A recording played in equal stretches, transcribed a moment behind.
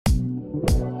What's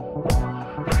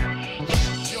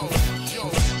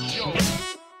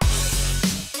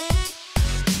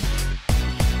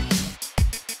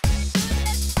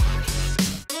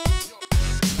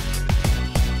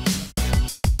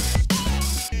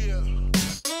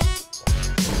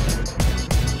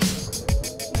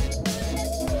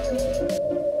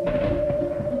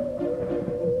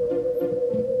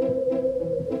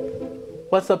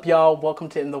up, y'all? Welcome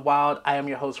to In the Wild. I am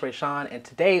your host, Rayshawn, and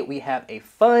today we have a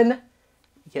fun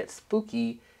yet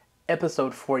spooky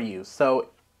episode for you. So,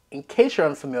 in case you're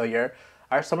unfamiliar,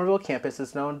 our Summerville campus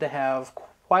is known to have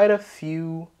quite a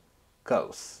few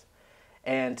ghosts.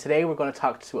 And today we're going to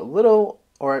talk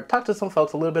to some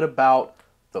folks a little bit about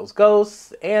those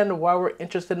ghosts and why we're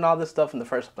interested in all this stuff in the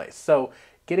first place. So,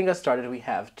 getting us started, we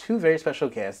have two very special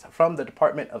guests from the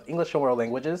Department of English and World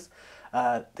Languages.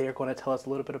 They are going to tell us a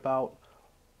little bit about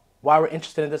why we're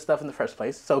interested in this stuff in the first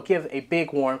place. So give a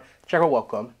big, warm, cheerful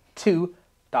welcome to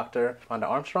Dr. Rhonda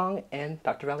Armstrong and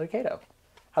Dr. Valerie Cato.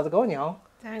 How's it going, y'all?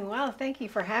 Doing well. Thank you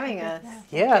for having us.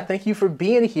 Yeah, thank you for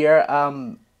being here.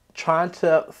 Trying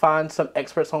to find some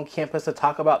experts on campus to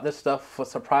talk about this stuff was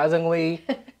surprisingly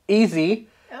easy.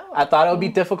 I thought it would be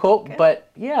difficult, but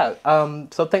yeah.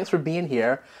 So thanks for being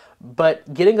here.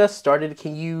 But getting us started,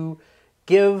 can you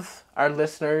give our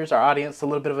listeners, our audience, a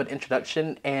little bit of an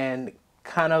introduction and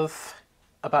kind of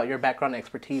about your background and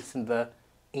expertise in the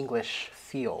English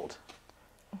field?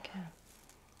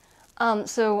 Okay.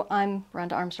 So I'm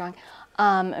Rhonda Armstrong.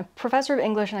 I'm a professor of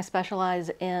English and I specialize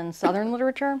in Southern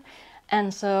literature.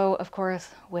 And so, of course,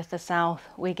 with the South,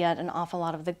 we get an awful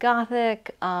lot of the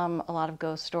Gothic, a lot of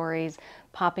ghost stories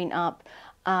popping up.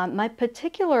 My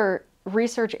particular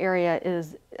research area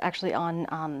is actually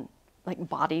on like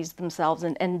bodies themselves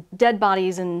and dead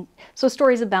bodies, and so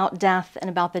stories about death and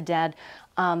about the dead,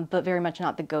 but very much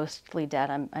not the ghostly dead.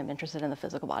 I'm interested in the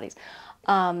physical bodies.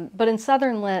 But in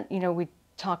Southern Lit, we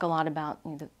talk a lot about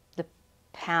the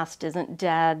past isn't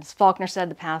dead. As Faulkner said,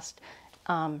 the past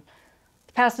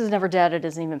is never dead, it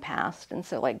isn't even past. And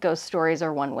so like ghost stories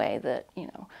are one way that,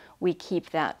 we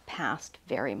keep that past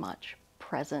very much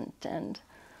present and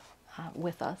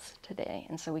with us today.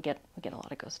 And so we get a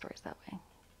lot of ghost stories that way.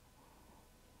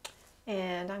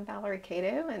 And I'm Valerie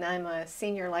Cato, and I'm a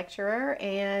senior lecturer,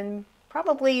 and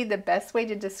probably the best way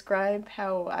to describe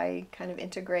how I kind of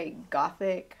integrate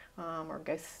Gothic or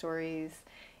ghost stories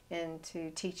into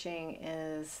teaching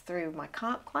is through my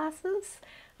comp classes.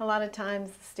 A lot of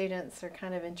times the students are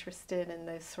kind of interested in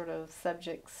those sort of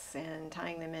subjects and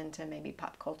tying them into maybe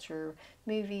pop culture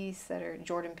movies that are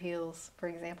Jordan Peele's, for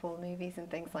example, movies and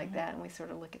things like that, and we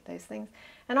sort of look at those things.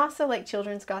 And also like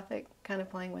children's Gothic, kind of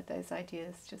playing with those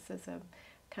ideas just as a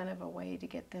kind of a way to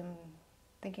get them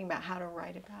thinking about how to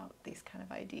write about these kind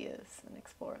of ideas and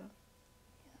explore them.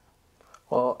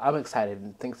 Well, I'm excited,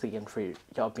 and thanks again for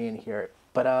y'all being here.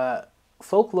 But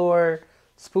folklore,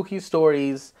 spooky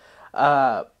stories,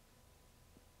 kind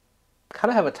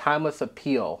of have a timeless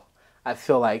appeal, I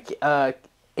feel like.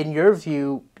 In your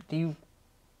view,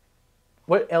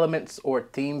 what elements or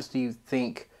themes do you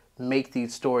think make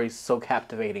these stories so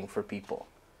captivating for people?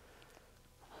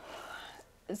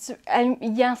 So, and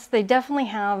yes, they definitely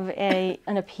have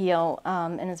an appeal.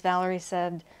 And as Valerie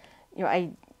said,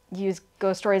 I use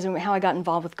ghost stories, and how I got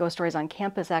involved with ghost stories on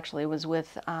campus actually was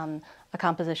with a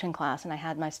composition class, and I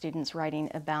had my students writing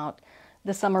about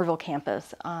the Summerville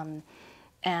campus.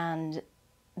 And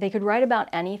they could write about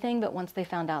anything, but once they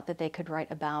found out that they could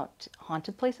write about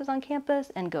haunted places on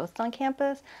campus and ghosts on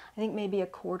campus, I think maybe a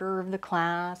quarter of the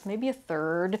class, maybe a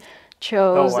third,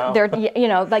 chose their,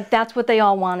 like that's what they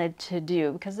all wanted to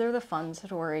do because they're the fun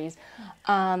stories,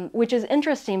 which is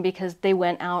interesting because they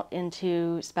went out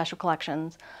into special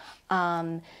collections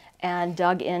and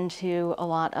dug into a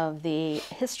lot of the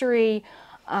history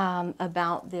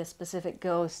about the specific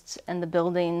ghosts and the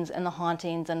buildings and the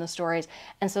hauntings and the stories.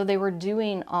 And so they were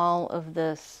doing all of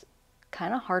this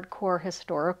kind of hardcore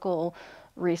historical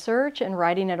research and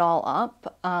writing it all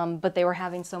up, but they were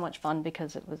having so much fun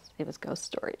because it was ghost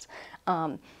stories.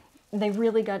 They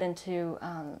really got into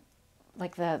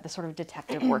like the sort of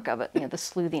detective work of it, the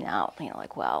sleuthing out,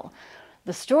 like, well,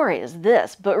 the story is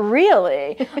this, but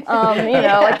really,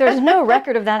 like there's no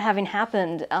record of that having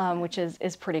happened, which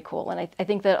is pretty cool. And I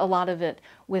think that a lot of it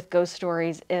with ghost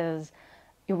stories is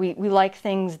we like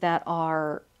things that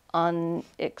are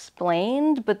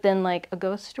unexplained, but then like a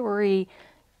ghost story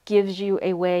gives you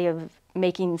a way of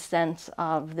making sense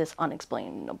of this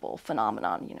unexplainable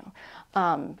phenomenon,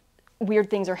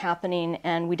 weird things are happening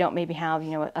and we don't maybe have,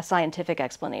 a scientific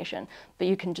explanation, but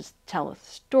you can just tell a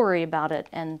story about it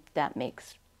and that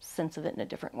makes sense of it in a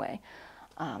different way.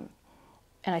 And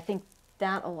I think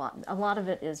that a lot of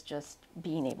it is just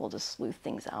being able to sleuth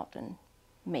things out and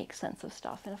make sense of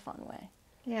stuff in a fun way.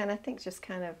 Yeah, and I think just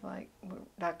kind of like what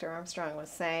Dr. Armstrong was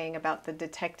saying about the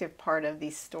detective part of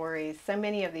these stories. So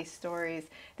many of these stories,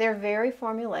 they're very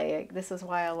formulaic. This is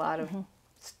why a lot of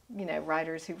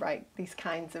writers who write these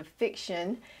kinds of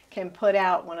fiction can put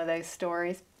out one of those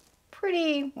stories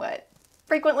pretty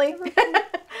frequently.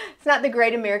 It's not the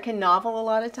great American novel a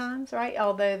lot of times, right?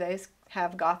 Although those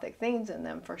have Gothic themes in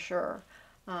them for sure.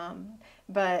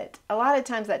 But a lot of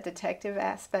times that detective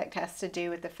aspect has to do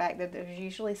with the fact that there's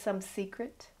usually some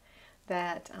secret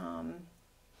that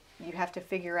you have to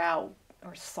figure out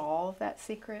or solve that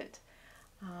secret.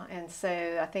 And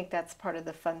so I think that's part of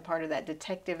the fun part of that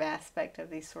detective aspect of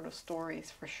these sort of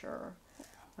stories for sure.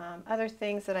 Other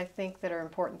things that I think that are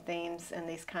important themes in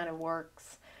these kind of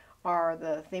works are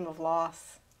the theme of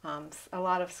loss. A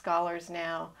lot of scholars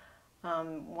now,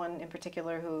 one in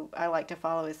particular who I like to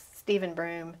follow is Stephen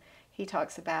Broome. He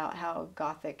talks about how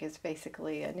Gothic is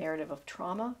basically a narrative of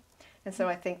trauma. And so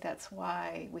I think that's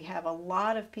why we have a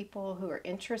lot of people who are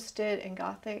interested in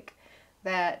Gothic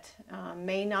that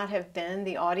may not have been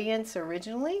the audience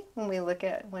originally when we look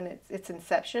at its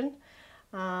inception.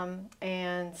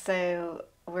 And so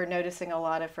we're noticing a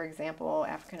lot of, for example,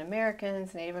 African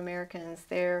Americans, Native Americans,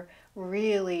 they're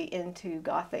really into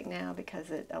Gothic now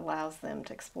because it allows them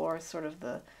to explore sort of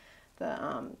the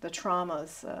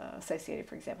traumas associated,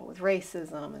 for example, with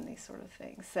racism and these sort of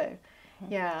things. So,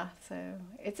 yeah, so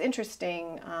it's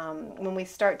interesting when we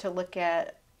start to look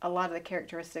at a lot of the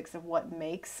characteristics of what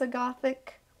makes a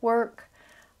Gothic work,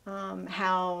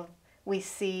 how we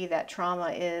see that trauma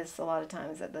is a lot of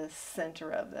times at the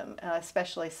center of them,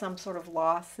 especially some sort of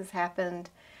loss has happened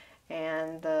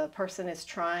and the person is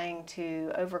trying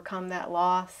to overcome that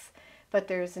loss, but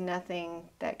there's nothing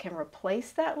that can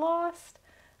replace that loss.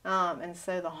 And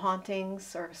so the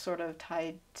hauntings are sort of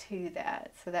tied to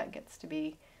that. So that gets to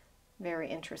be very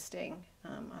interesting,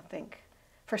 I think,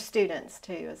 for students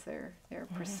too, as they're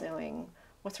pursuing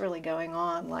what's really going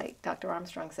on, like Dr.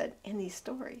 Armstrong said, in these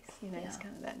stories. It's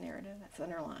kind of that narrative that's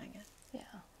underlying it.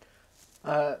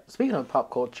 Yeah. Speaking of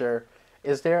pop culture,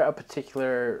 is there a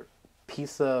particular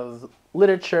piece of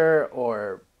literature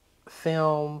or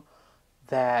film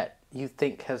that you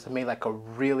think has made like a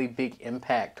really big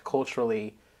impact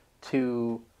culturally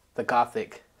to the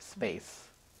Gothic space?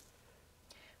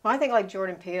 Well, I think like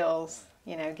Jordan Peele's,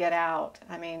 Get Out.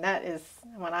 I mean, that is,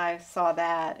 when I saw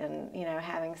that and,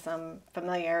 having some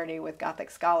familiarity with Gothic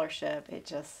scholarship, it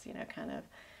just, kind of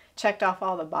checked off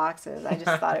all the boxes. I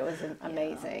just thought it was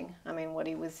amazing. I mean, what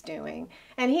he was doing.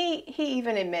 And he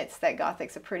even admits that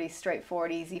Gothic's a pretty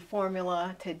straightforward, easy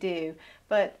formula to do.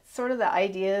 But sort of the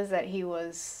ideas that he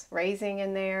was raising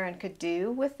in there and could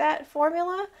do with that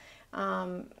formula,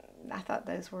 I thought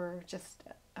those were just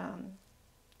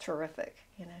terrific,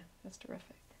 just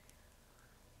terrific.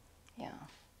 Yeah.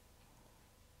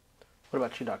 What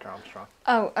about you, Dr. Armstrong?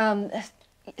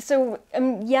 So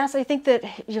yes, I think that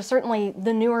certainly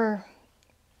the newer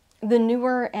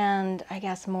and I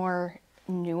guess more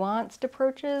nuanced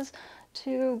approaches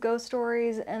to ghost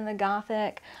stories and the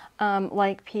Gothic,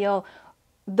 like Peele,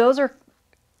 those are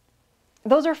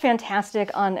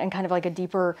fantastic on and kind of like a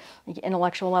deeper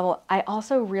intellectual level. I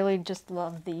also really just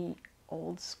love the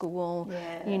old school,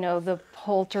 the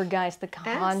Poltergeist, the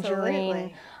Conjuring.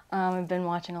 Absolutely. I've been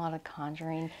watching a lot of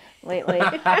Conjuring lately.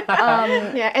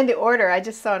 Yeah, and the order. I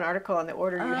just saw an article on the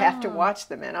order you have to watch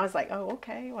them in. I was like, oh,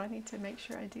 okay, well, I need to make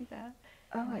sure I do that.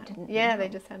 Oh, I didn't Yeah, know. They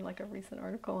just had like a recent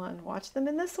article on watch them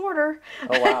in this order.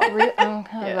 Oh, wow.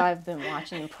 I've been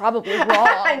watching them probably wrong.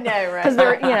 I know, right? Because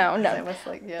they're, no, Almost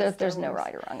like, yes, there's no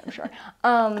right or wrong, I'm sure.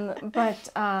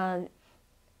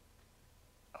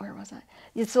 Where was I?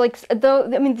 It's like, though,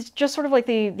 I mean, it's just sort of like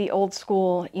the old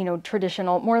school,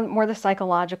 traditional, more the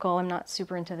psychological. I'm not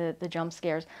super into the jump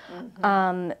scares.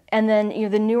 Mm-hmm. And then,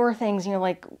 the newer things,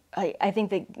 like, I think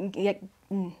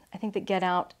that Get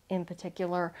Out in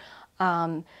particular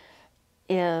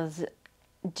is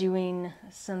doing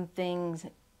some things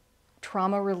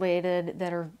trauma related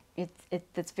that are,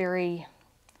 that's very,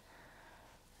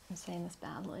 I'm saying this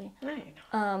badly.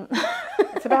 No,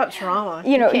 it's about trauma.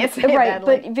 You can't say right,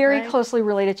 badly, but very right? closely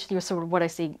related to sort of what I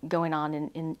see going on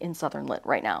in Southern Lit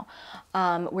right now,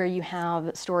 where you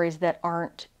have stories that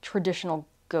aren't traditional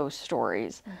ghost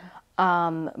stories,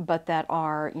 but that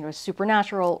are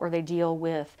supernatural, or they deal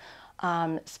with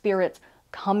spirits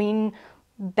coming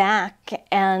back.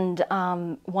 And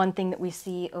one thing that we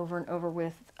see over and over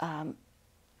with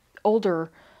older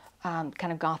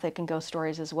kind of Gothic and ghost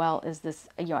stories as well is this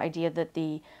idea that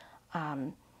the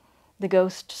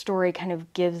ghost story kind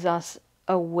of gives us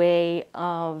a way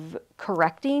of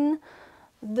correcting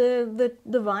the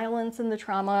violence and the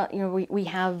trauma. You know, we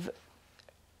have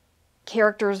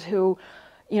characters who,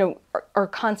 you know, are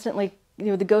constantly, you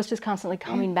know, the ghost is constantly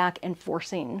coming back and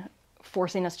forcing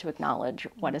us to acknowledge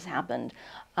what has happened,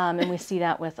 and we see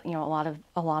that with, you know,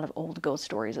 a lot of old ghost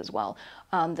stories as well,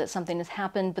 that something has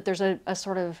happened, but there's a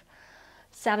sort of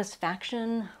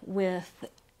satisfaction with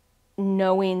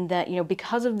knowing that, you know,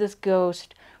 because of this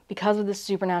ghost, because of this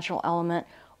supernatural element,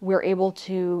 we're able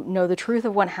to know the truth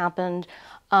of what happened.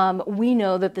 We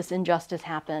know that this injustice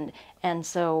happened, and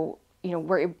so, you know,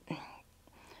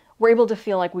 we're able to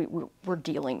feel like we're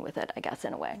dealing with it, I guess,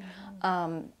 in a way.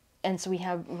 And so we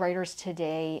have writers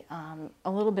today, a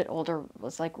little bit older,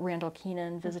 was like Randall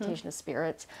Keenan, Visitation of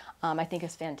Spirits, I think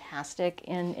is fantastic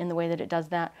in the way that it does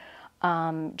that.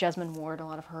 Jesmyn Ward, a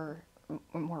lot of her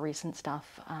more recent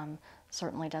stuff,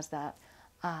 certainly does that.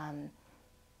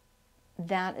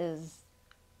 That is,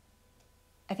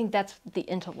 I think that's the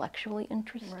intellectually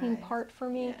interesting part for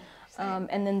me. Yeah,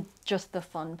 and then just the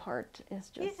fun part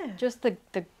is just the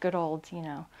good old, you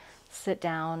know, sit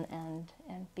down and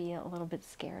be a little bit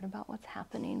scared about what's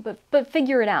happening, but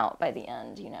figure it out by the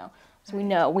end, you know. So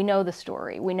we know the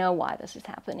story, we know why this is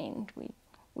happening,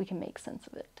 we can make sense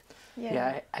of it.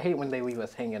 Yeah, I hate when they leave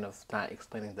us hanging of not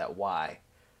explaining that why,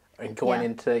 and going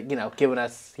into, you know, giving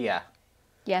us Yeah,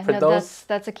 for no, those,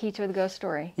 that's a key to the ghost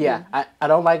story. Yeah, I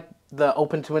don't like the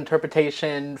open to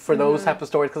interpretation for those type of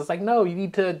stories, because it's like, no, you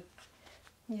need to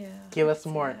give us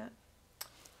some more.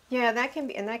 Yeah, that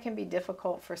can be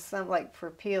difficult for some, like for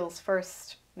Peele's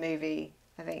first movie.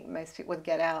 I think most people with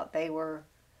Get Out, I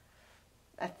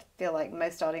feel like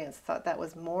most audience thought that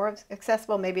was more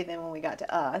accessible maybe than when we got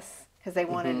to Us, because they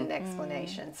wanted an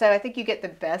explanation. So I think you get the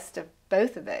best of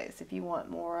both of those. If you want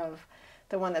more of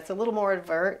the one that's a little more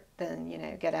overt, then, you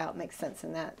know, Get Out makes sense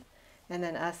in that. And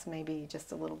then Us maybe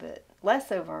just a little bit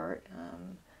less overt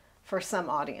for some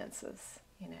audiences,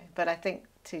 you know. But I think,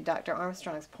 to Dr.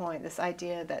 Armstrong's point, this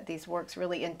idea that these works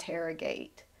really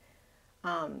interrogate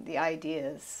the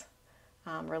ideas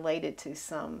related to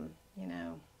some, you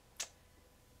know,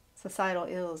 societal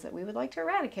ills that we would like to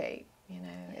eradicate. You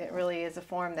know, it really is a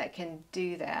form that can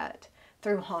do that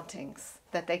through hauntings,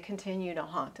 that they continue to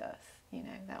haunt us, you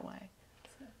know, that way.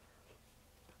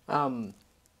 So.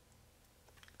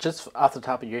 Just off the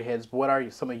top of your heads, what are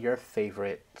some of your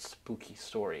favorite spooky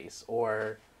stories,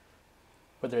 or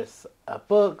whether it's a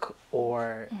book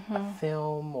or a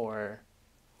film or...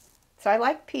 So I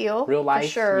like Peele, real life, for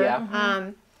sure.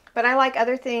 Yeah. But I like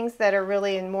other things that are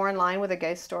really more in line with a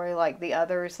ghost story, like The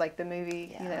Others, like the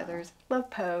movie. You know, love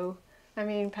Poe. I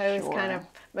mean, Poe is kind of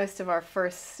most of our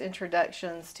first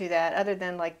introductions to that, other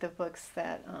than like the books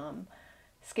that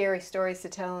Scary Stories to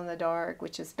Tell in the Dark,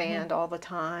 which is banned all the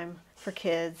time for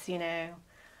kids, you know.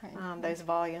 Right. Those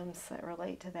volumes that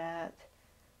relate to that.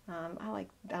 I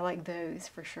like those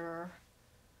for sure.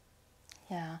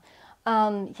 Yeah.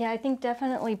 I think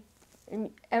definitely,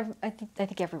 I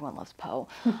think everyone loves Poe.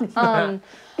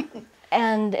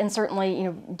 And certainly, you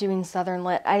know, doing Southern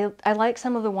Lit, I like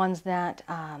some of the ones that,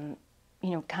 you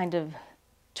know, kind of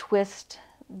twist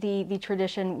the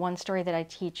tradition. One story that I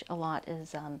teach a lot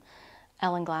is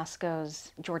Ellen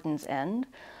Glasgow's Jordan's End,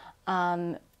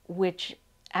 which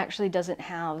actually doesn't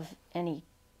have any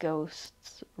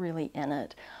ghosts really in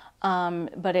it.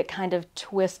 But it kind of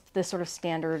twists this sort of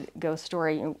standard ghost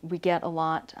story. We get a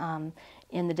lot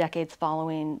in the decades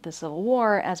following the Civil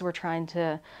War as we're trying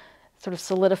to sort of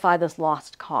solidify this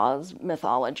lost cause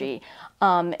mythology,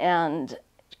 and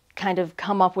kind of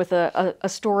come up with a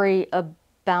story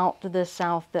about the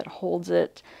South that holds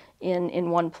it in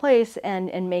one place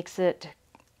and makes it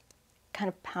kind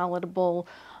of palatable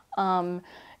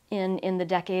in the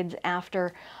decades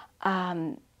after.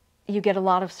 You get a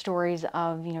lot of stories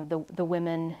of, you know, the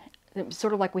women,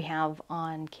 sort of like we have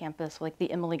on campus, like the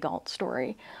Emily Galt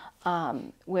story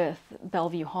with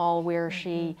Bellevue Hall, where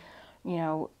she, you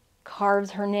know, carves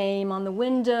her name on the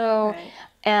window, right.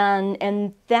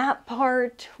 and that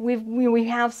part we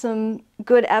have some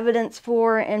good evidence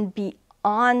for, and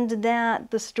beyond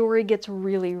that, the story gets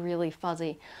really, really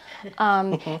fuzzy,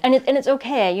 and it's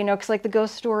okay, you know, because like the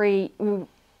ghost story,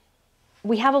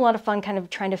 we have a lot of fun kind of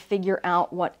trying to figure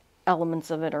out what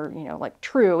elements of it are, you know, like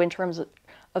true in terms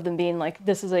of them being like,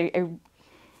 this is a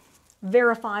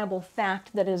verifiable fact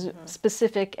that is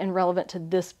specific and relevant to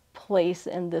this place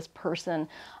and this person.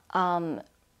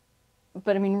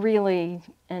 But I mean, really,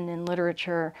 and in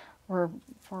literature, we're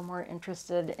far more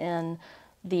interested in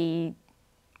the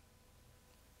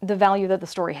the value that the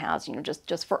story has, you know,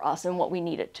 just for us and what we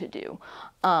need it to do.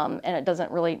 And it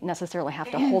doesn't really necessarily have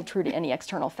to hold true to any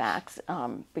external facts,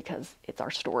 because it's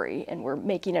our story and we're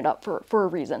making it up for a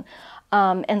reason.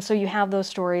 And so you have those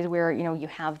stories where, you know, you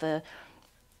have the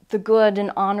good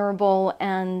and honorable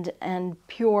and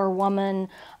pure woman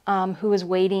who is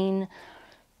waiting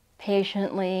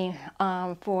patiently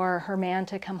for her man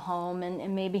to come home,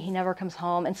 and maybe he never comes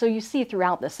home. And so you see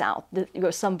throughout the South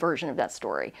some version of that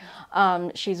story.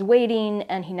 She's waiting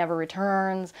and he never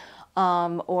returns,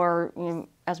 or, you know,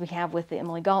 as we have with the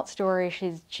Emily Galt story,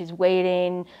 she's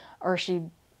waiting, or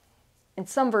in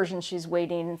some versions she's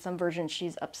waiting, in some versions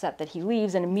she's upset that he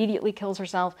leaves and immediately kills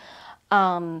herself.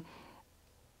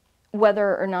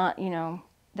 Whether or not, you know,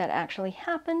 that actually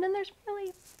happened, and there's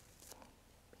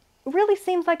really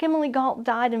seems like Emily Galt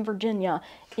died in Virginia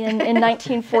in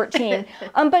 1914,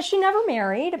 but she never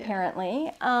married,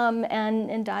 apparently,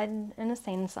 and died in an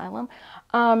insane asylum.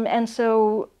 And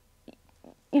so,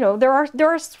 you know, there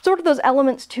are sort of those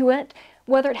elements to it.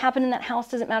 Whether it happened in that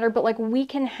house doesn't matter, but like we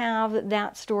can have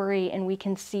that story and we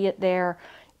can see it there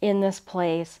in this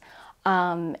place,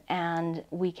 and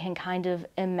we can kind of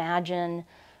imagine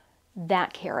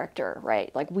that character,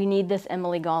 right? Like we need this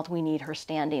Emily Galt, we need her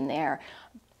standing there,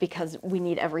 because we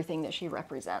need everything that she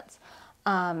represents.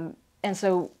 And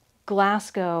so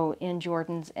Glasgow in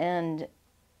Jordan's End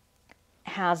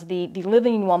has the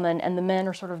living woman, and the men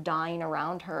are sort of dying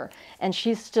around her, and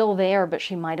she's still there, but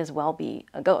she might as well be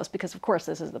a ghost, because of course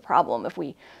this is the problem. If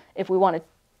we want to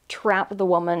trap the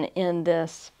woman in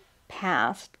this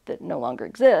past that no longer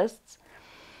exists,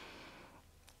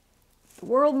 the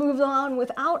world moves on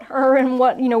without her, and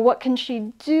what can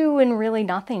she do? And really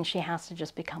nothing. She has to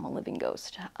just become a living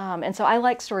ghost. And so I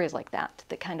like stories like that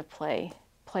kind of play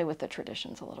with the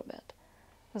traditions a little bit.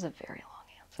 It was a very long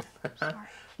answer. Sorry.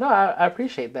 No, I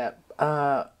appreciate that.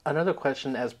 Another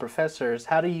question: as professors,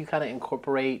 how do you kind of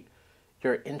incorporate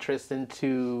your interest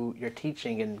into your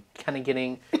teaching and kind of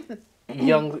getting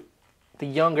the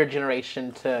younger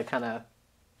generation to kind of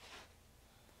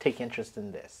take interest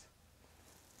in this?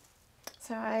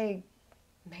 So I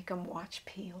make them watch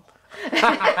Peel.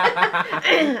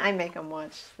 I make them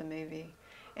watch the movie,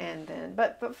 and then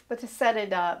but to set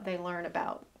it up, they learn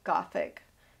about Gothic,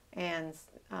 and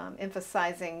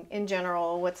emphasizing in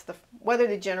general what are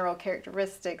the general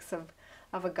characteristics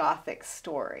of a Gothic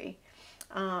story,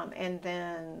 and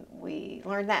then we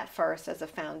learn that first as a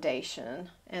foundation,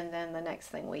 and then the next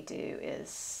thing we do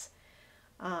is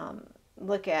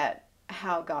look at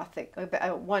how Gothic,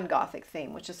 one Gothic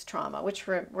theme, which is trauma, which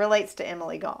relates to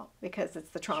Emily Galt, because it's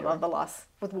the trauma of the loss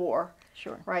with war.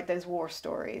 Sure. Right, those war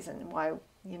stories, and why,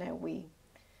 you know,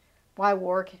 why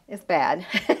war is bad.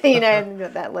 You know,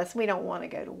 that lesson, we don't want to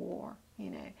go to war. You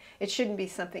know, it shouldn't be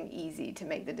something easy to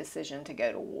make the decision to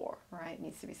go to war, right? It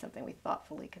needs to be something we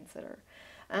thoughtfully consider.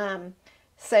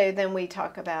 So then we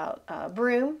talk about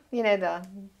Broom, you know, the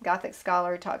Gothic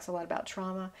scholar, talks a lot about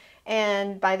trauma,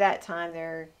 and by that time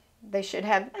they should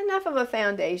have enough of a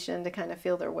foundation to kind of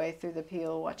feel their way through the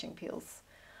Peel, watching Peel's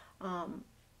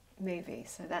movie.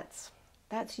 So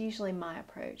that's usually my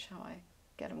approach, how I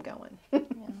get them going.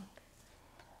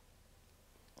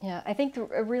 Yeah, I think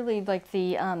really like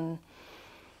the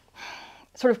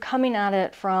sort of coming at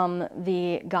it from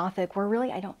the Gothic, where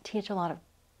really I don't teach a lot of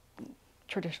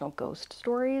traditional ghost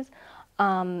stories,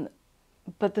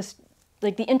 but this,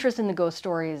 like, the interest in the ghost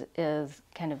stories is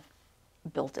kind of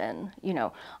built in, you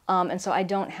know, and so I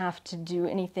don't have to do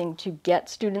anything to get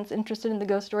students interested in the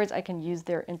ghost stories. I can use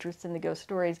their interest in the ghost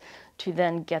stories to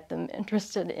then get them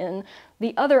interested in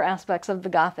the other aspects of the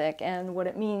Gothic and what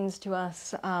it means to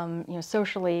us, you know,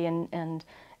 socially and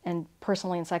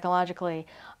personally and psychologically,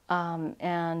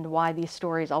 and why these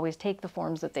stories always take the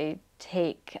forms that they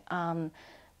take.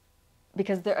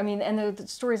 Because they're, I mean, and they're the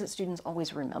stories that students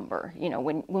always remember. You know,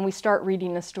 when we start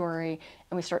reading a story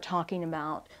and we start talking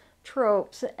about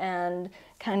tropes and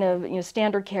kind of, you know,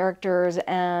 standard characters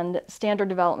and standard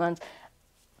developments,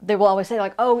 they will always say,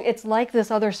 like, oh, it's like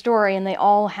this other story, and they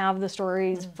all have the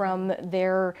stories from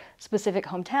their specific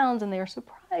hometowns, and they are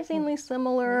surprisingly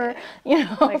similar, you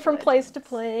know, like from place to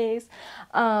place.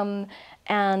 And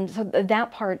so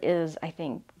that part is, I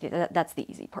think, that's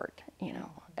the easy part, you know.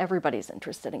 Everybody's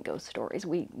interested in ghost stories.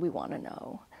 We want to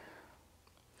know.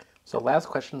 So last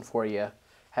question for you.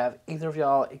 Have either of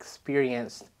y'all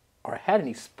experienced or had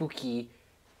any spooky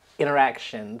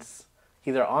interactions,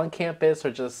 either on campus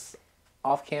or just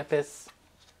off campus,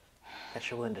 that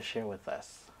you're willing to share with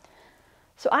us?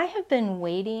 So I have been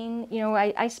waiting, you know,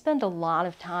 I spend a lot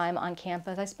of time on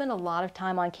campus. I spend a lot of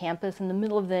time on campus in the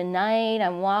middle of the night.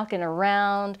 I'm walking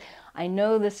around. I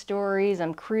know the stories.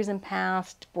 I'm cruising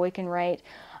past Boykin Wright.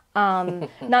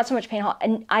 Not so much Payne Hall.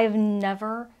 And I've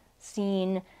never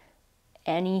seen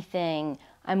anything.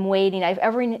 I'm waiting.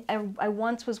 I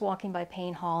once was walking by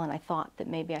Payne Hall and I thought that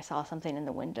maybe I saw something in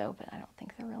the window, but I don't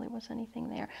think there really was anything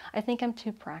there. I think I'm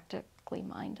too practically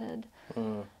minded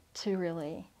to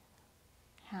really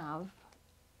have.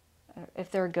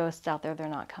 If there are ghosts out there, they're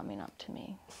not coming up to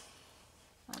me.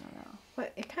 I don't know. Well,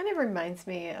 it kind of reminds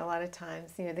me a lot of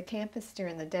times, you know, the campus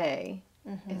during the day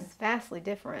is vastly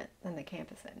different than the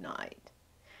campus at night.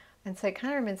 And so it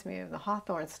kind of reminds me of the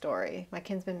Hawthorne story, My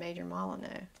Kinsman Major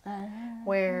Molyneux,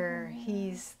 where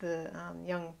he's the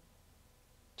young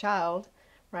child,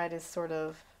 right, is sort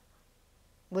of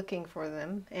looking for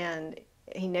them, and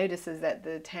he notices that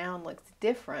the town looks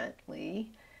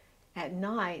differently at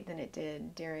night than it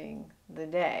did during the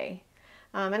day.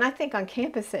 And I think on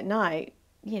campus at night,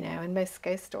 you know, in most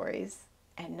ghost stories,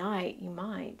 at night you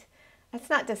might. That's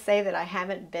not to say that I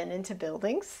haven't been into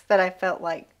buildings that I felt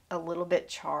like a little bit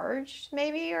charged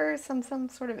maybe, or some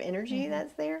sort of energy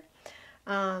that's there.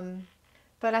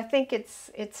 But I think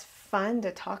it's fun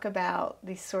to talk about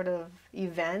these sort of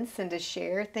events and to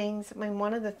share things. I mean,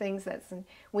 one of the things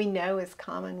we know is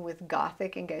common with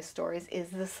Gothic and ghost stories is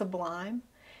the sublime.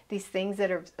 These things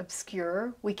that are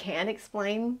obscure, we can't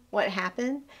explain what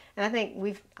happened. And I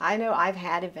think I know I've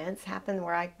had events happen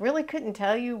where I really couldn't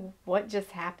tell you what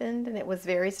just happened, and it was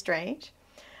very strange.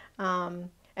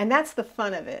 And that's the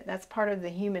fun of it. That's part of the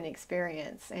human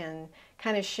experience, and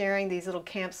kind of sharing these little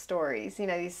camp stories, you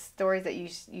know, these stories that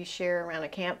you share around a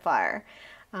campfire.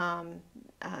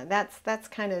 That's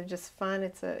kind of just fun.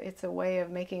 It's a way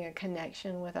of making a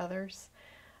connection with others,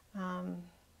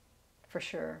 for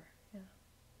sure.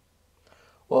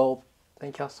 Well,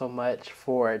 thank y'all so much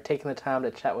for taking the time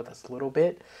to chat with us a little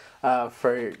bit.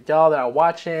 For y'all that are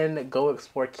watching, go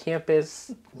explore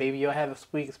campus. Maybe you'll have a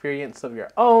sweet experience of your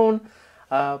own.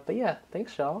 But yeah,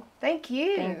 thanks y'all. Thank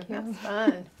you. Thank you. That's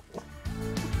fun.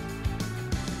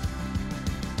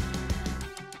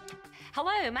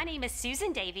 Hello, my name is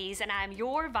Susan Davies, and I'm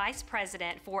your Vice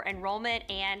President for Enrollment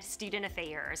and Student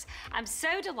Affairs. I'm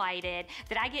so delighted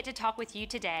that I get to talk with you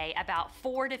today about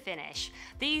 4 to Finish.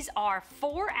 These are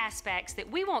 4 aspects that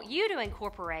we want you to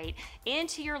incorporate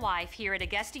into your life here at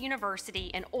Augusta University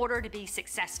in order to be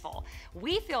successful.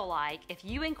 We feel like if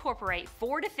you incorporate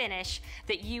 4 to Finish,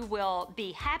 that you will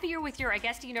be happier with your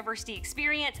Augusta University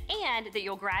experience and that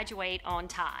you'll graduate on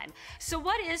time. So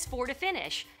what is 4 to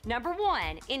Finish? Number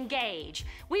 1, engage.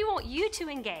 We want you to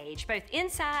engage both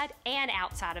inside and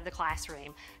outside of the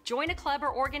classroom. Join a club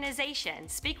or organization,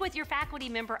 speak with your faculty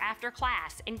member after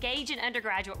class, engage in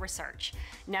undergraduate research.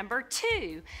 Number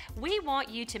 2, we want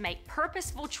you to make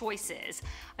purposeful choices.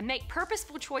 Make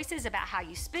purposeful choices about how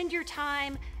you spend your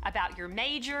time, about your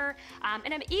major,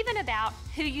 and even about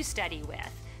who you study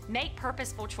with. Make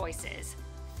purposeful choices.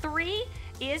 3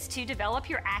 is to develop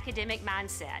your academic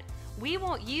mindset. We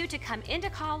want you to come into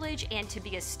college and to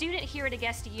be a student here at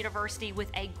Augusta University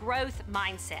with a growth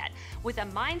mindset, with a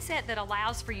mindset that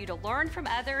allows for you to learn from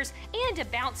others and to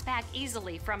bounce back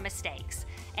easily from mistakes.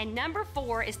 And number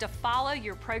 4 is to follow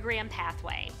your program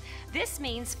pathway. This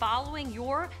means following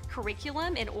your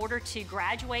curriculum in order to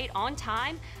graduate on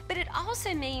time, but it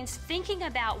also means thinking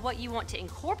about what you want to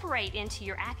incorporate into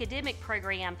your academic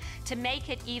program to make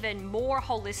it even more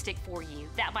holistic for you.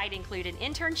 That might include an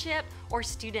internship or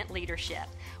student leadership.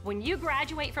 When you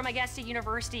graduate from Augusta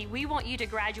University, we want you to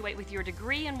graduate with your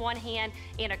degree in one hand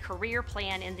and a career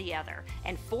plan in the other.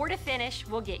 And 4 to Finish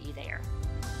will get you there.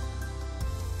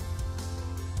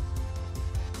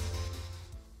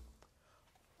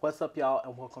 What's up, y'all,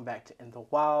 and welcome back to In the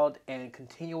Wild. And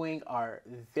continuing our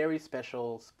very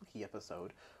special spooky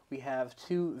episode, we have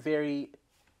 2 very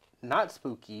not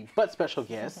spooky but special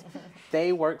guests.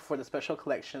 They work for the special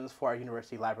collections for our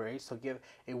university library, so give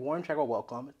a warm travel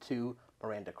welcome to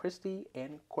Miranda Christie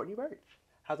and Courtney Birch.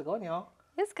 How's it going, y'all?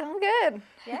 It's going good.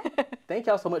 Yeah. Thank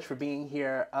y'all so much for being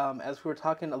here. As we were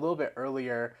talking a little bit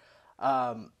earlier,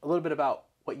 a little bit about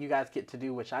what you guys get to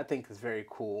do, which I think is very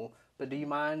cool. But do you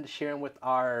mind sharing with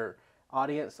our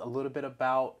audience a little bit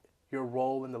about your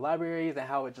role in the libraries and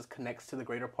how it just connects to the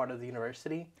greater part of the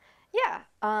university? Yeah.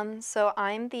 So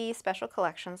I'm the special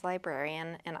collections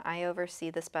librarian, and I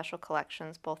oversee the special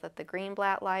collections both at the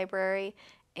Greenblatt Library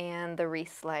and the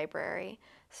Reese Library.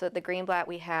 So at the Greenblatt,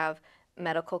 we have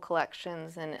medical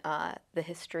collections and the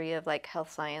history of like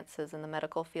health sciences in the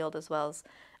medical field, as well as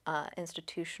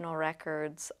institutional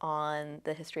records on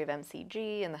the history of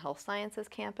MCG and the health sciences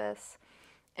campus.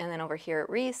 And then over here at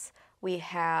Reese, we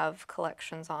have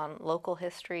collections on local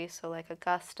history, so like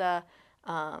Augusta,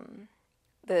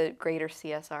 the greater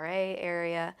CSRA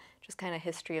area, just kind of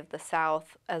history of the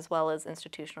South, as well as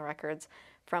institutional records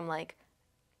from like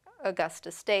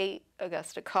Augusta State,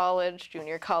 Augusta College,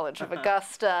 Junior College of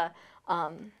Augusta.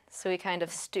 So we kind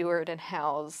of steward and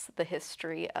house the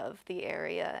history of the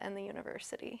area and the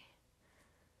university.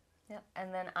 Yep,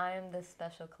 and then I am the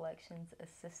special collections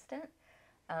assistant.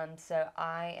 So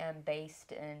I am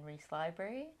based in Reese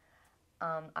Library.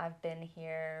 I've been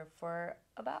here for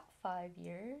about 5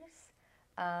 years.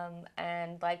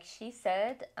 And like she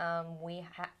said,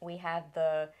 we have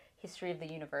the history of the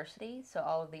university, so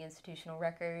all of the institutional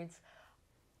records,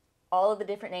 all of the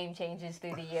different name changes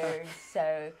through the years.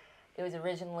 So it was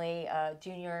originally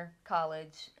Junior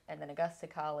College, and then Augusta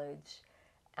College,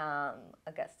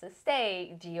 Augusta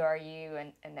State, GRU,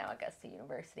 and now Augusta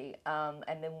University.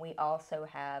 And then we also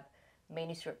have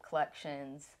manuscript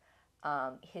collections,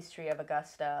 history of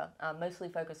Augusta, mostly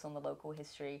focused on the local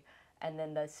history, and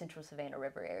then the Central Savannah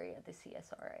River area, the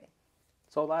CSRA.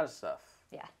 So a lot of stuff.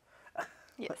 Yeah.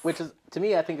 Yes. Which is, to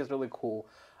me, I think is really cool.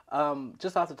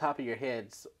 Just off the top of your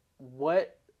heads,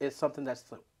 what is something that's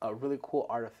a really cool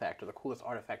artifact, or the coolest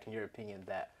artifact in your opinion,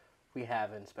 that we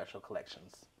have in special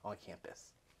collections on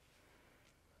campus?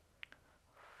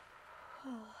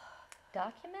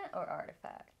 Document or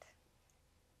artifact?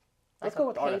 Let's Like go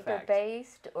with artifact.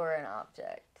 Paper-based or an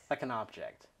object? Like an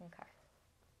object. Okay.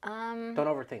 Don't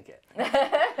overthink it.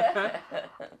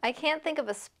 I can't think of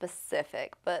a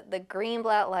specific, but the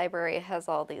Greenblatt Library has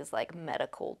all these like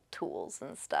medical tools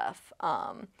and stuff.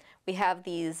 We have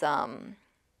these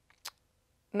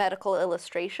medical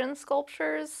illustration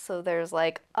sculptures. So there's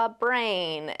like a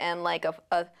brain and like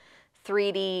a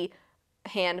 3D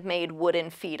handmade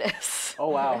wooden fetus. Oh,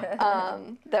 wow.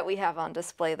 That we have on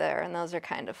display there, and those are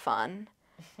kind of fun.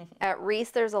 At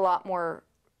Reese, there's a lot more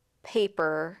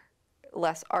paper,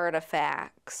 less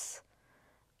artifacts.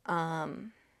 I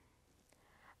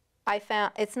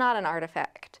found, it's not an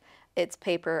artifact, it's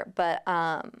paper, but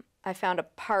I found a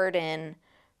pardon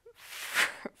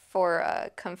for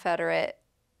Confederate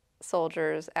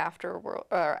soldiers after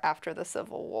the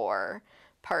Civil War,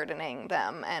 pardoning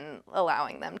them and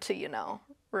allowing them to, you know,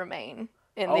 remain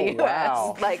in the U.S.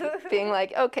 Wow. Like being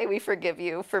like, okay, we forgive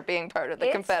you for being part of the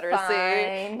It's Confederacy.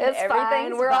 fine. It's fine.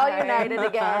 Everything's We're all fine." united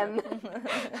again.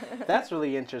 That's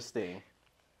really interesting.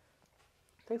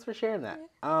 Thanks for sharing that.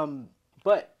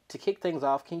 But to kick things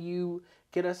off, can you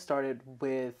get us started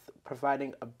with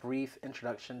providing a brief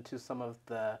introduction to some of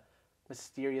the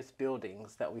mysterious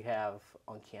buildings that we have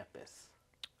on campus?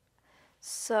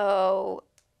 So,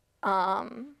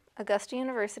 Augusta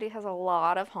University has a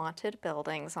lot of haunted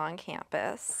buildings on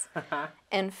campus.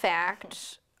 In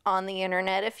fact, on the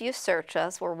internet, if you search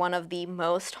us, we're one of the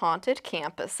most haunted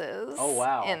campuses Oh,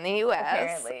 wow. in the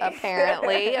U.S.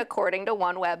 Apparently, according to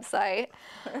one website.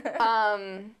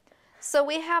 So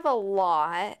we have a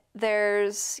lot.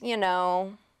 There's, you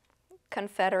know,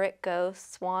 Confederate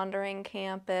ghosts wandering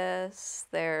campus.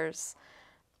 There's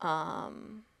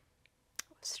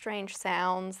strange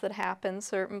sounds that happen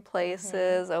certain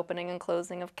places, opening and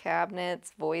closing of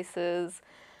cabinets, voices.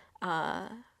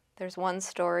 There's one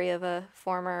story of a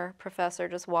former professor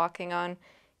just walking on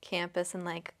campus and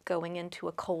like going into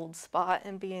a cold spot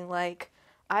and being like,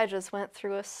 I just went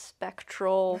through a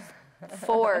spectral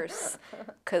force,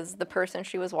 because the person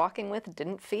she was walking with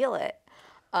didn't feel it.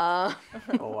 Oh,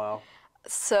 wow.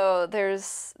 So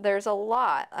there's a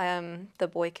lot. The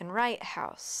Boykin Wright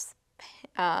House,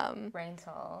 Rains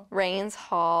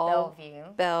Hall.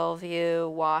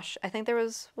 Bellevue, I think there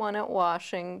was one at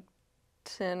Washington,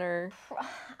 or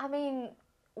I mean,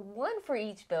 one for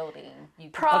each building.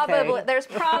 You could probably Okay. there's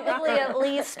probably at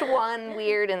least one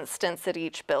weird instance at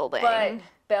each building. But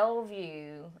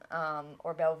Bellevue,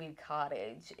 or Bellevue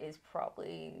Cottage, is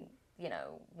probably, you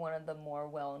know, one of the more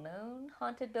well-known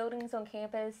haunted buildings on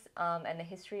campus. And the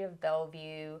history of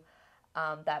Bellevue,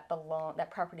 that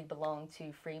property belonged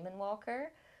to Freeman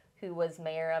Walker, who was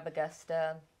mayor of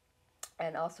Augusta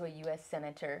and also a U.S.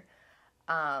 senator.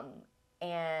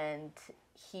 And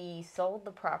he sold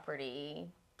the property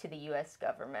to the U.S.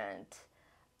 government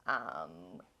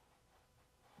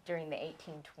during the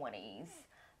 1820s.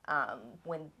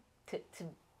 To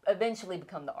eventually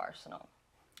become the Arsenal.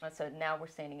 So now we're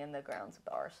standing in the grounds of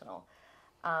the Arsenal.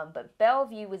 But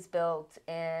Bellevue was built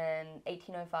in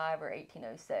 1805 or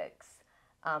 1806,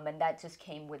 and that just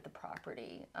came with the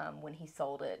property when he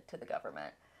sold it to the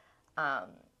government.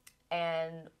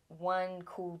 And one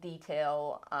cool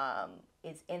detail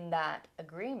is in that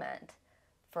agreement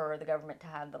for the government to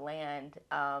have the land,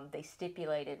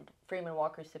 Freeman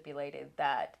Walker stipulated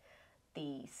that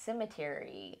the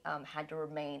cemetery had to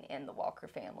remain in the Walker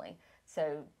family.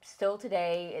 So still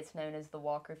today, it's known as the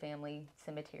Walker Family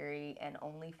Cemetery, and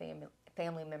only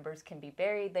family members can be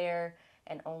buried there,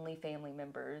 and only family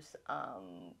members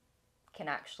can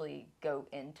actually go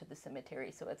into the cemetery.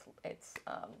 So it's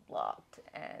locked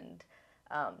and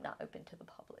not open to the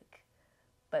public.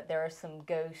 But there are some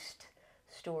ghost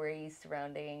stories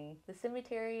surrounding the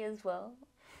cemetery as well.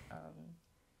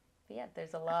 But yeah,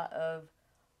 there's a lot of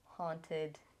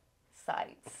haunted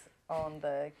sites on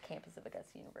the campus of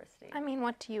Augusta University. I mean,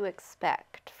 what do you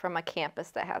expect from a campus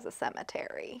that has a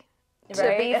cemetery? Right?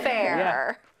 To be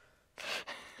fair.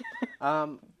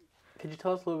 Could you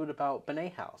tell us a little bit about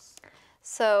Benet House?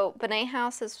 So Benet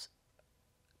House is,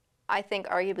 I think,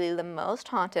 arguably the most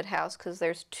haunted house because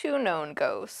there's 2 known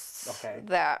ghosts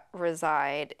that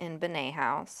reside in Benet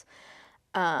House.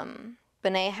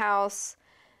 Benet House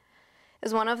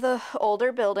is one of the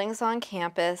older buildings on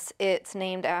campus. It's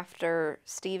named after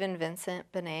Stephen Vincent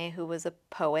Benet, who was a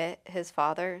poet. His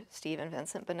father, Stephen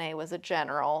Vincent Benet, was a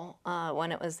general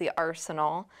when it was the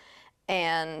Arsenal.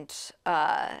 And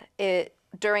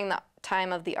during the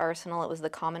time of the Arsenal, it was the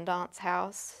commandant's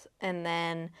house. And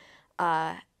then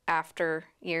after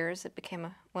years,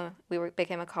 when we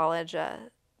became a college,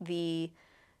 the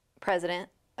president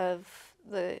of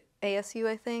the ASU,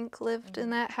 I think, lived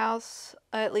in that house,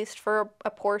 at least for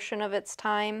a portion of its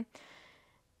time.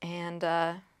 And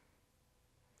now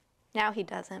he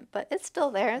doesn't, but it's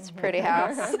still there. It's a pretty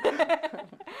house.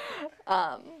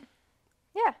 Yeah.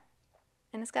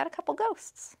 And it's got a couple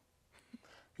ghosts.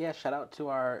 Yeah, shout out to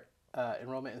our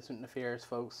enrollment and student affairs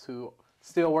folks who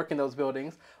still work in those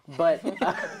buildings. But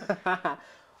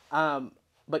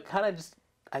but kind of just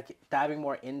diving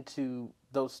more into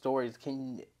those stories,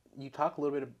 can you talk a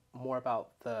little bit more about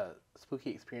the spooky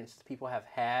experiences people have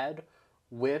had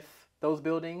with those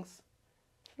buildings?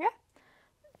 Yeah.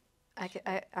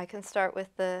 I can start with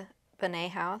the Benet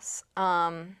House.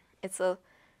 It's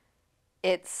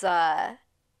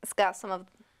got some of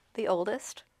the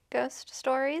oldest ghost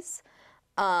stories.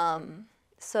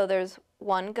 So there's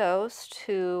one ghost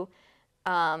who,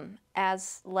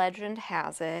 as legend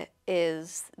has it,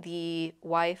 is the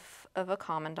wife of a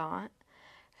commandant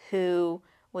who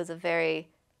was a very,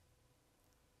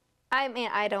 I mean,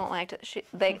 I don't like to,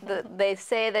 they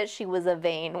say that she was a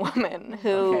vain woman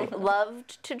who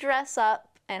loved to dress up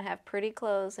and have pretty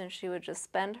clothes, and she would just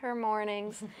spend her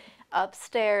mornings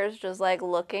upstairs just like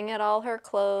looking at all her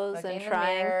clothes and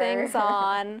trying things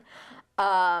on.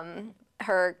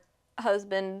 Her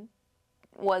husband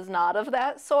was not of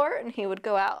that sort, and he would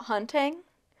go out hunting.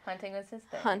 Hunting was his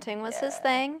thing. Hunting was his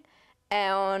thing.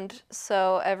 And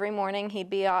so every morning he'd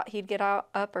get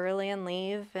up early and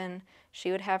leave, and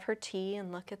she would have her tea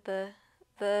and look at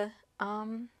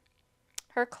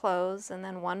her clothes. And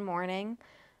then one morning,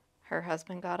 her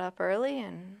husband got up early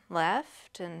and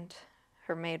left, and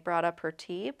her maid brought up her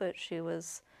tea, but she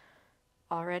was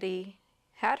already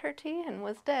had her tea and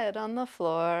was dead on the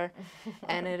floor.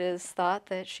 And it is thought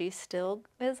that she still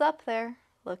is up there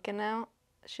looking out.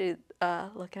 She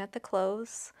looking at the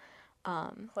clothes.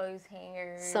 Clothes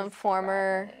hangers. Some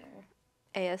former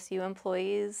ASU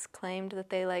employees claimed that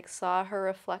they saw her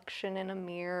reflection in a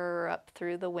mirror up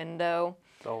through the window.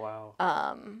 Oh wow.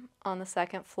 On the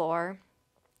 2nd floor.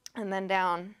 And then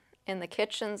down in the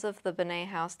kitchens of the Benet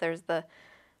House, there's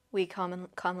we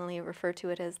commonly refer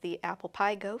to it as the apple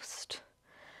pie ghost,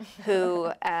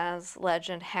 who, as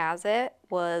legend has it,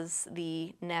 was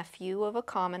the nephew of a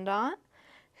commandant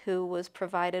who was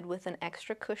provided with an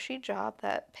extra cushy job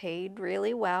that paid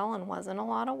really well and wasn't a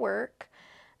lot of work,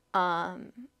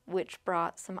 which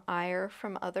brought some ire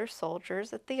from other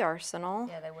soldiers at the Arsenal.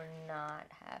 Yeah, they were not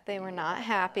happy. They were not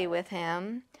happy with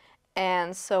him.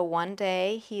 And so one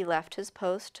day he left his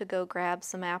post to go grab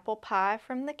some apple pie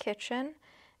from the kitchen,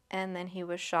 and then he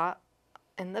was shot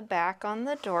in the back on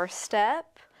the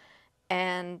doorstep,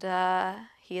 and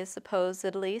he is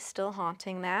supposedly still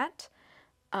haunting that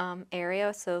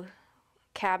area. So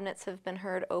cabinets have been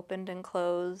heard opened and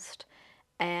closed,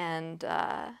 and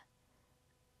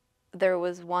there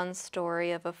was one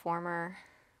story of a former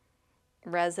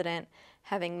resident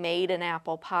having made an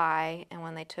apple pie, and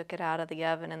when they took it out of the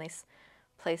oven and they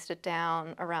placed it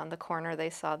down around the corner, they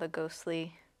saw the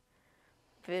ghostly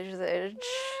visage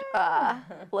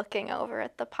looking over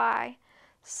at the pie.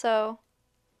 So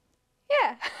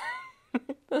yeah,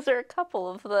 those are a couple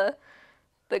of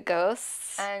the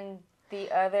ghosts. And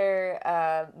the other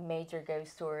major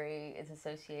ghost story is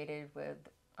associated with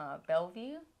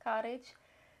Bellevue Cottage.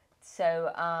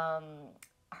 So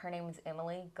her name was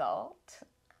Emily Galt.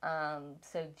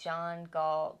 So John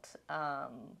Galt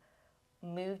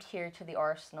moved here to the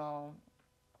Arsenal.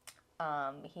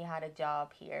 He had a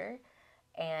job here,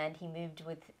 and he moved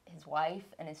with his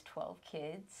wife and his 12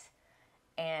 kids.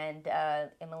 And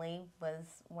Emily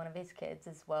was one of his kids,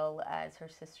 as well as her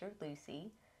sister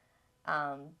Lucy.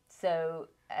 So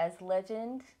as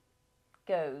legend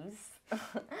goes,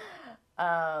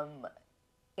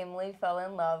 Emily fell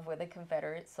in love with a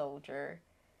Confederate soldier,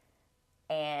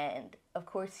 and of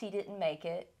course he didn't make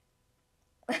it,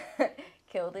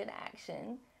 killed in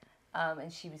action.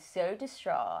 And she was so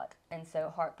distraught and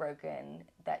so heartbroken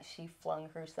that she flung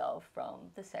herself from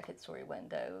the second-story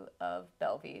window of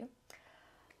Bellevue.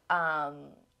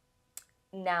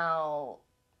 Now,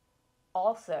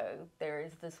 also, there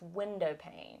is this window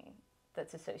pane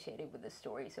that's associated with the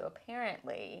story. So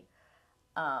apparently,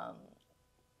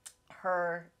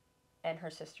 her and her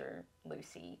sister,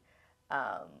 Lucy,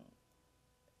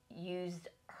 used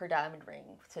her diamond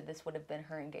ring. So this would have been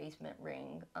her engagement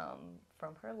ring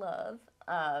from her love,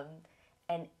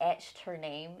 and etched her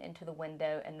name into the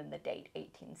window and then the date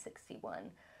 1861.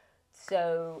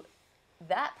 So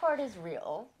that part is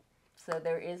real. So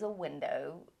there is a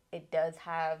window. It does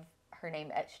have her name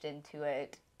etched into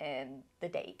it and the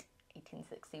date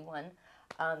 1861.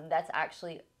 That's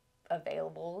actually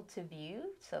available to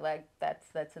view. So like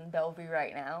that's in Bellevue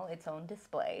right now. It's on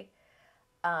display.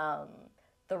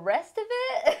 The rest of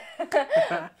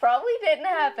it probably didn't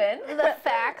happen. The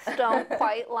facts don't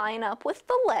quite line up with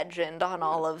the legend on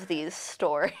all of these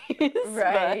stories.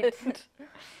 Right.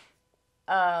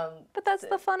 But that's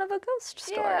the fun of a ghost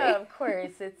story. Yeah, of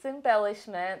course. It's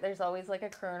embellishment. There's always like a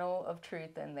kernel of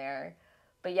truth in there.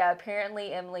 But yeah,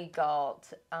 apparently Emily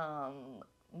Galt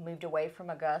moved away from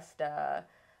Augusta.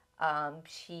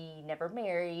 She never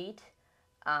married.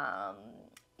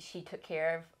 She took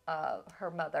care of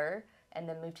her mother and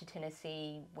then moved to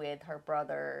Tennessee with her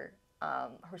brother,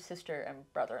 her sister and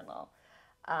brother-in-law.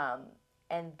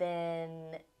 And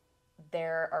then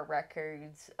there are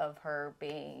records of her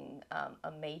being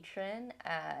a matron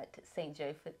at St.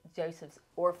 Joseph's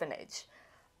Orphanage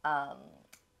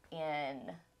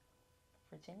in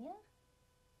Virginia?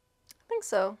 I think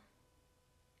so.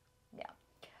 Yeah.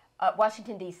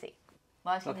 Washington, D.C.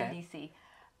 Washington, D.C.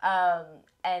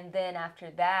 And then after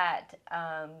that,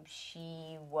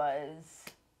 she was,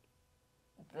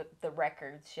 the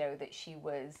records show that she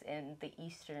was in the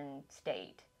Eastern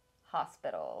State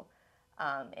Hospital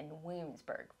in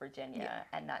Williamsburg, Virginia,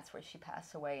 and that's where she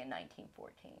passed away in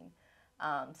 1914.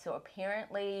 So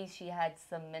apparently she had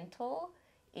some mental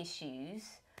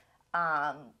issues,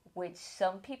 which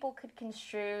some people could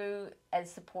construe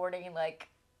as supporting, like,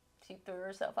 she threw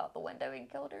herself out the window and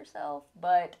killed herself,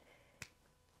 but,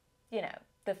 you know,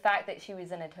 the fact that she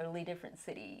was in a totally different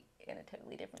city, in a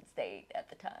totally different state at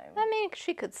the time. I mean,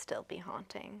 she could still be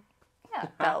haunting Yeah.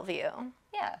 Bellevue.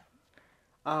 Yeah.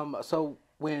 So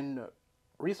when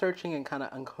researching and kind of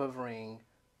uncovering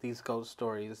these ghost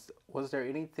stories, was there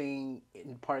anything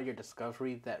in part of your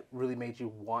discovery that really made you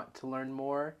want to learn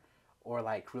more, or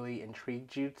like really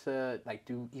intrigued you to like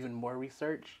do even more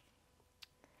research?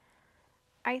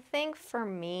 I think for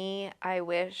me, I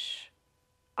wish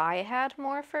I had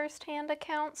more firsthand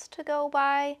accounts to go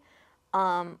by.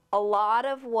 A lot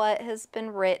of what has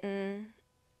been written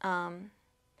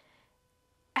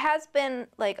has been,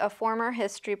 like, a former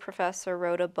history professor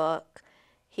wrote a book.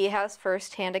 He has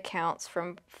firsthand accounts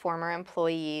from former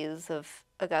employees of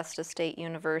Augusta State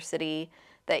University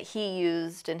that he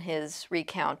used in his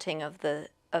recounting of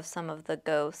some of the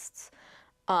ghosts.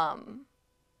 But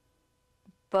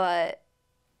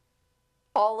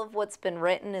all of what's been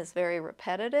written is very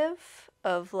repetitive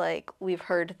of, like, we've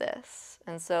heard this.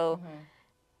 And so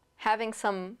having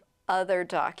some other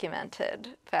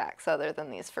documented facts other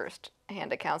than these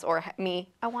first-hand accounts, or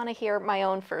I want to hear my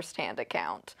own first-hand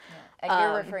account. Yeah. And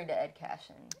you're referring to Ed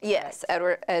Cashin. Yes,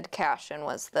 Ed Cashin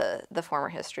was the former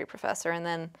history professor. And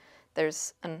then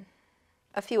there's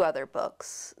a few other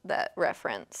books that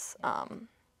reference,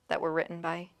 that were written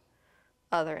by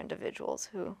other individuals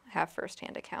who have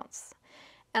first-hand accounts.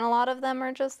 And a lot of them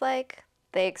are just like,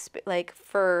 like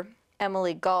for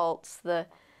Emily Galt's, the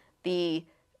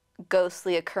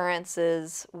ghostly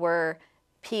occurrences were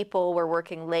people were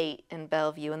working late in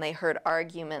Bellevue and they heard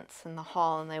arguments in the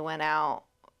hall and they went out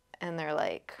and they're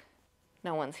like,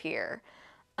 no one's here.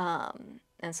 And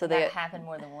so that happened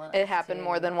more than once. It happened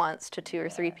more than once to 2 or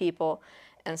 3 people.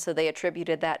 And so they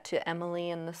attributed that to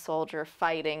Emily and the soldier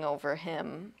fighting over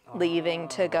him, leaving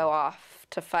to go off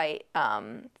to fight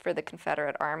for the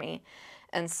Confederate Army.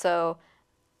 And so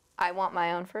I want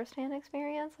my own firsthand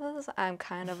experiences. I'm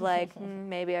kind of like,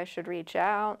 maybe I should reach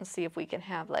out and see if we can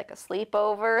have like a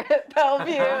sleepover at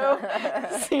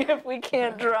Bellevue. See if we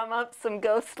can't drum up some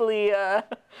ghostly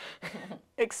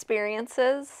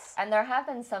experiences. And there have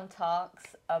been some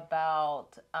talks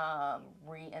about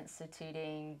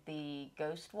reinstituting the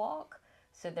ghost walk.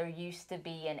 So there used to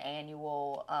be an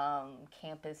annual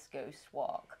campus ghost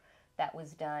walk that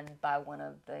was done by one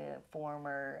of the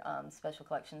former special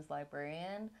collections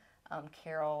librarian,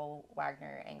 Carol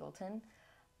Wagner Angleton.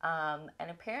 And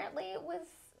apparently it was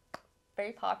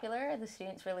very popular. The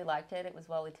students really liked it. It was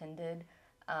well attended.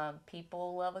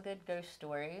 People love a good ghost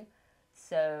story.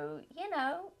 So, you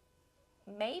know,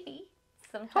 maybe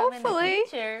sometime in the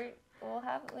future we'll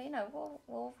have, you know,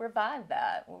 we'll revive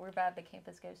that. We'll revive the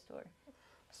campus ghost story.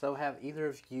 So have either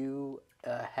of you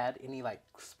had any like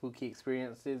spooky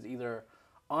experiences either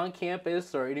on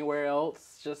campus or anywhere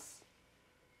else? Just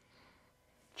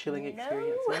chilling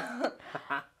experiences?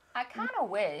 I kind of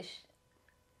wish.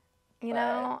 You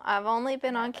know, I've only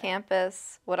been on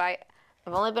campus, I've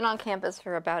only been on campus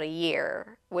for about a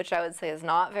year, which I would say is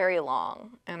not very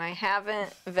long, and I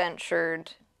haven't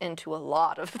ventured into a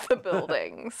lot of the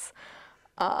buildings.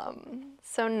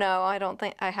 So no,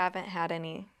 I haven't had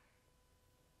any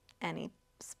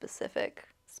specific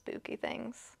spooky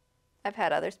things. I've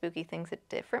had other spooky things at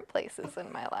different places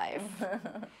in my life.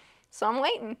 So I'm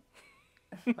waiting.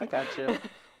 I got you.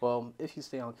 Well, if you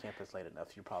stay on campus late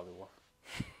enough, you probably will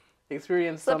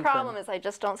experience something. The problem is I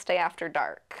just don't stay after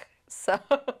dark. So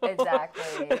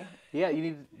Exactly. Yeah, you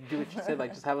need to do what you said,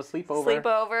 like just have a sleepover.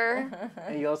 Sleepover.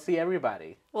 And you'll see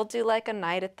everybody. We'll do like a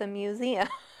night at the museum.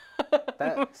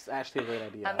 That's actually a great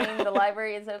idea. I mean, the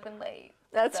library is open late.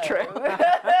 That's true.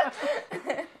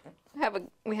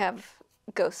 We have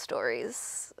ghost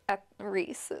stories at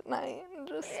Reese at night.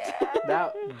 Just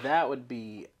That would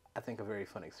be, I think, a very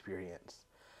fun experience.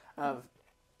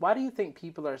 Why do you think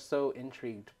people are so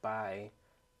intrigued by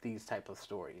these type of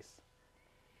stories?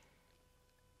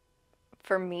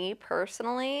 For me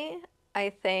personally, I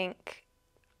think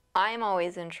I'm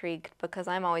always intrigued because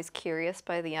I'm always curious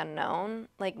by the unknown.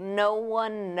 Like, no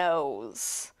one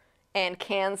knows and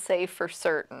can say for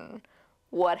certain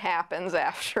what happens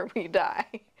after we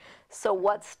die. So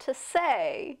what's to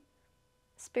say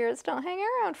spirits don't hang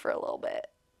around for a little bit?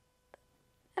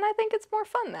 And I think it's more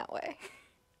fun that way.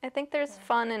 I think there's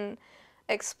fun in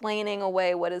explaining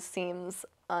away what seems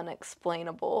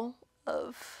unexplainable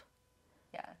of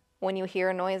when you hear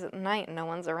a noise at night and no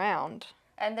one's around.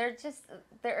 And there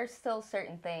are still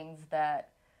certain things that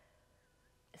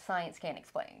science can't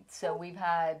explain. So we've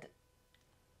had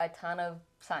a ton of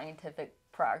scientific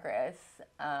progress,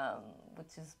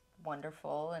 which is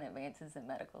wonderful, and advances in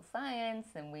medical science,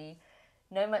 and we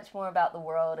know much more about the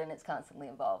world, and it's constantly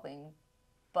evolving.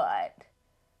 But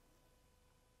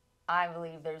I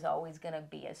believe there's always going to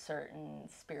be a certain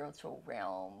spiritual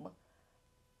realm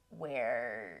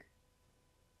where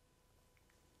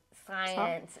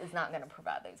science is not going to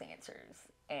provide those answers,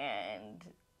 and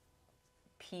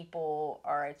people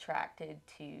are attracted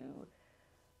to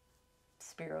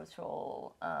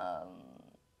spiritual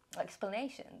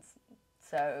explanations.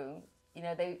 So, you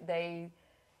know, they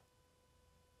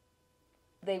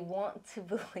want to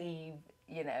believe,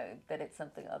 you know, that it's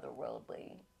something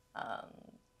otherworldly.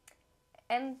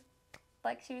 And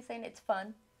like she was saying, it's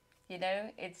fun. You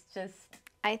know, it's just...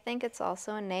 I think it's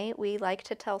also innate. We like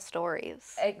to tell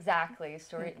stories. Exactly.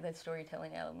 The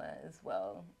storytelling element as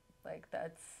well. Like,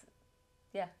 that's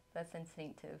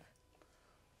instinctive.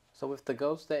 So with the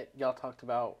ghosts that y'all talked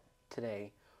about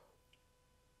today,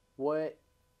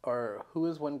 who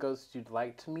is one ghost you'd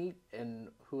like to meet, and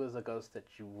who is a ghost that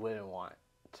you wouldn't want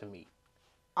to meet?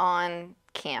 On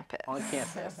campus. On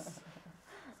campus.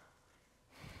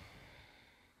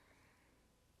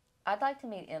 I'd like to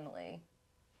meet Emily,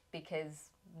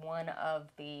 because one of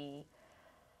the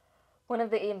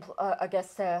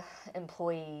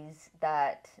employees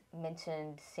that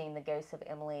mentioned seeing the ghost of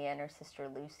Emily and her sister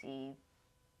Lucy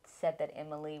said that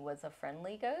Emily was a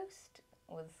friendly ghost,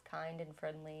 was kind and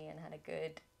friendly and had a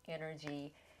good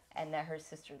energy, and that her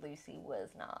sister Lucy was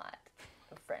not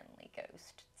a friendly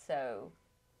ghost. So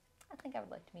I think I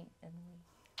would like to meet Emily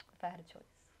if I had a choice.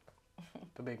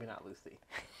 But maybe not Lucy.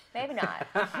 Maybe not.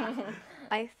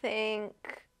 I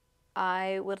think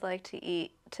I would like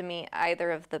to meet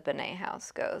either of the Benet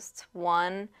House ghosts.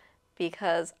 One,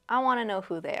 because I want to know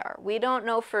who they are. We don't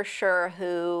know for sure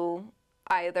who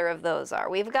either of those are.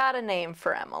 We've got a name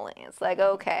for Emily. It's like,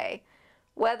 okay,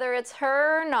 whether it's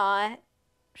her or not,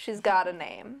 she's got a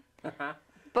name.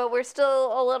 But we're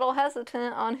still a little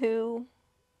hesitant on who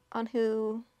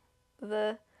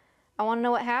I want to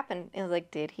know what happened. It was like,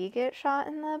 did he get shot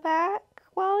in the back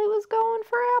while he was going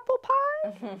for apple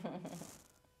pie?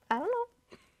 I don't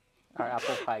know. Our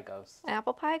apple pie ghost.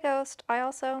 Apple pie ghost. I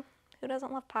also, who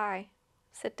doesn't love pie?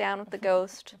 Sit down with the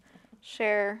ghost,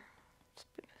 share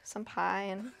some pie,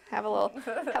 and have a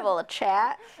little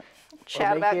chat.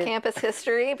 Chat about campus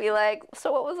history. Be like,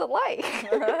 so what was it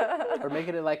like? Or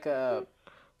making it like a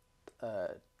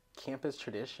campus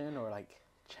tradition or like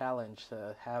challenge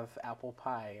to have apple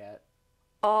pie at.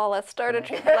 Oh, let's start a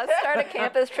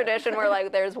campus tradition where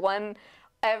like there's one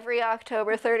every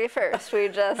October 31st. We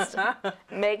just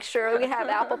make sure we have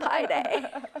apple pie day.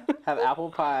 Have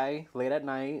apple pie late at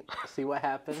night. See what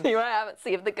happens.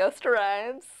 See if the ghost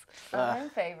arrives. I'm in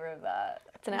favor of that.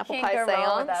 It's an apple Can't pie go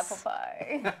wrong with seance.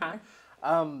 apple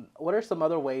pie. What are some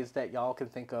other ways that y'all can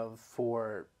think of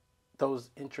for those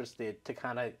interested to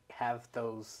kind of have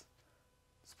those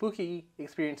spooky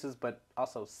experiences, but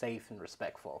also safe and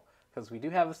respectful? Because we do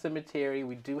have a cemetery.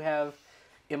 We do have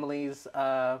Emily's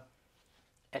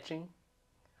etching.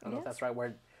 I don't know if that's the right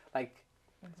word. Like,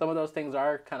 some of those things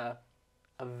are kind of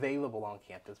available on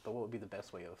campus, but what would be the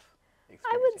best way of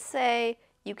experiencing? I would say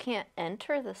you can't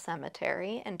enter the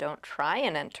cemetery, and don't try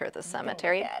and enter the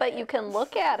cemetery, but you can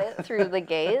look at it through the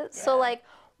gate. Yeah. So like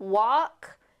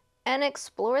walk and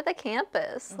explore the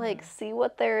campus, like see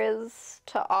what there is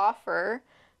to offer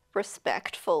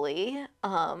respectfully.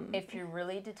 If you're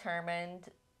really determined,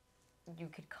 you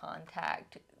could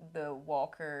contact the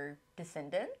Walker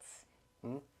descendants.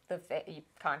 You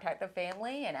contact the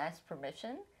family and ask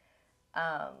permission.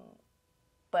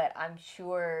 But I'm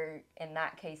sure in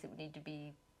that case it would need to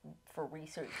be for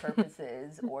research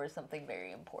purposes or something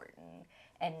very important,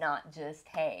 and not just,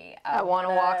 hey, I want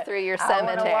to walk through your cemetery. I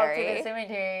want to walk through the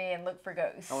cemetery and look for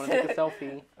ghosts. I want to take a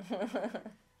selfie.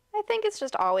 I think it's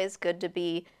just always good to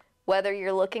be, whether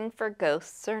you're looking for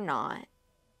ghosts or not,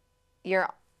 you're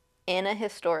in a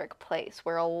historic place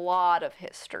where a lot of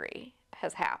history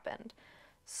has happened.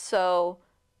 So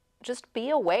just be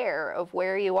aware of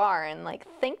where you are and like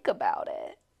think about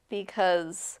it,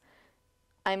 because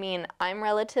I mean, I'm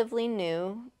relatively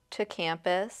new to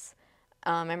campus.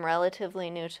 I'm relatively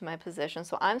new to my position,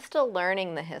 so I'm still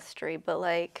learning the history, but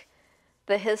like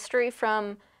the history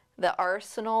from the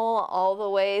Arsenal all the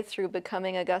way through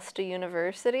becoming Augusta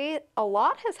University, a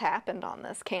lot has happened on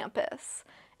this campus,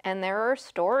 and there are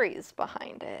stories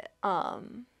behind it.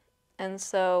 And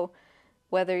so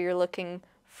whether you're looking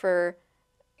for,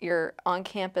 you're on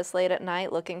campus late at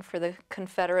night looking for the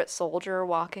Confederate soldier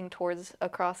walking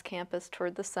across campus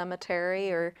toward the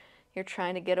cemetery, or you're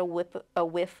trying to get a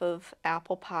whiff of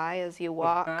apple pie as you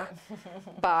walk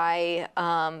by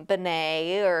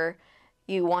Benet, or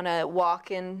you want to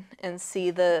walk in and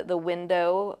see the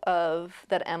window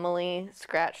that Emily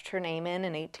scratched her name in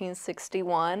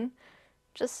 1861.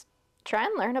 Just try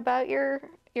and learn about your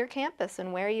campus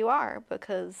and where you are,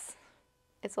 because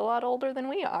it's a lot older than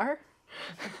we are.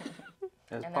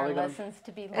 And there are lessons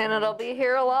to be learned. And it'll be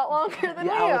here a lot longer than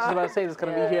we are. I was just about to say, it's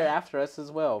going to be here after us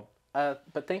as well.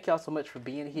 But thank y'all so much for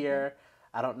being here.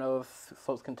 I don't know if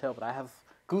folks can tell, but I have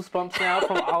goosebumps now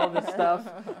from all of this stuff.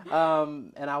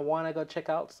 And I want to go check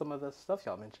out some of the stuff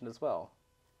y'all mentioned as well.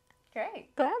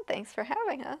 Great. Glad. Thanks for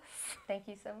having us. Thank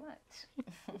you so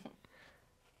much.